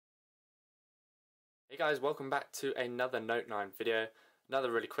Hey guys, welcome back to another Note 9 video. Another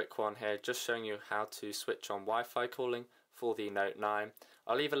really quick one here, just showing you how to switch on Wi-Fi calling for the Note 9.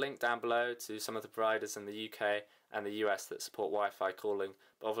 I'll leave a link down below to some of the providers in the UK and the US that support Wi-Fi calling,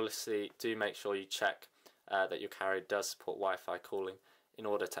 but obviously do make sure you check that your carrier does support Wi-Fi calling in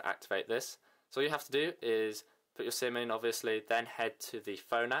order to activate this. So all you have to do is put your SIM in, obviously, then head to the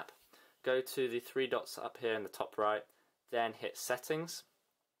phone app, go to the three dots up here in the top right, then hit settings.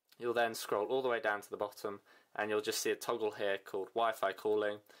 You'll then scroll all the way down to the bottom and you'll just see a toggle here called Wi-Fi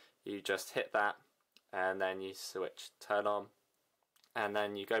calling. You just hit that and then you switch turn on, and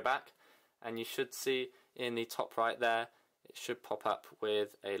then you go back and you should see in the top right there, it should pop up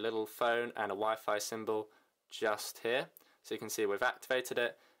with a little phone and a Wi-Fi symbol just here. So you can see we've activated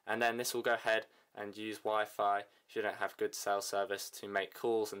it, and then this will go ahead and use Wi-Fi if you don't have good cell service to make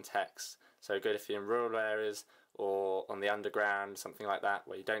calls and texts. So good if you're in rural areas or on the underground, something like that,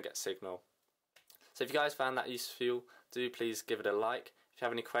 where you don't get signal. So if you guys found that useful, do please give it a like. If you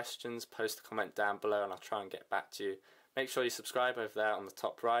have any questions, post a comment down below and I'll try and get back to you. Make sure you subscribe over there on the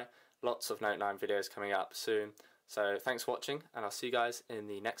top right. Lots of Note 9 videos coming up soon. So thanks for watching, and I'll see you guys in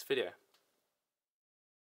the next video.